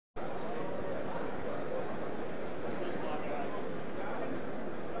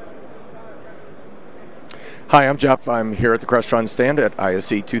Hi, I'm Jeff. I'm here at the Crestron stand at ISE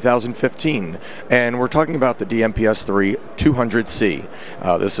 2015, and we're talking about the DMPS3-200-C.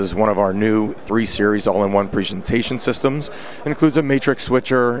 This is one of our new 3 series all-in-one presentation systems. It includes a matrix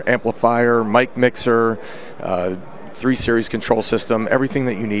switcher, amplifier, mic mixer, 3 series control system, everything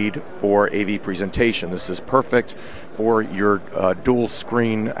that you need for AV presentation. This is perfect for your dual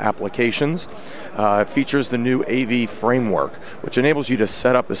screen applications. It features the new AV framework, which enables you to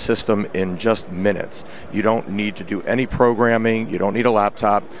set up a system in just minutes. You don't need to do any programming, you don't need a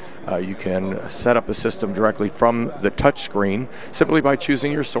laptop. You can set up a system directly from the touch screen simply by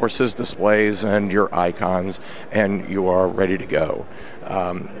choosing your sources, displays, and your icons, and you are ready to go.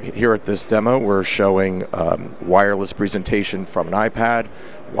 Here at this demo, we're showing wireless presentation from an iPad,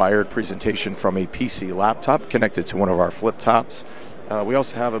 wired presentation from a PC laptop connected to one of our flip tops. We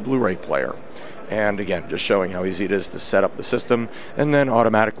also have a Blu-ray player. And again, just showing how easy it is to set up the system and then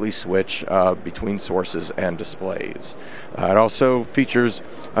automatically switch between sources and displays. It also features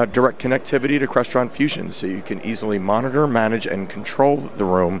direct connectivity to Crestron Fusion, so you can easily monitor, manage, and control the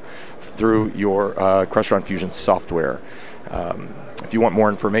room through your Crestron Fusion software. If you want more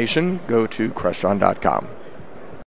information, go to Crestron.com.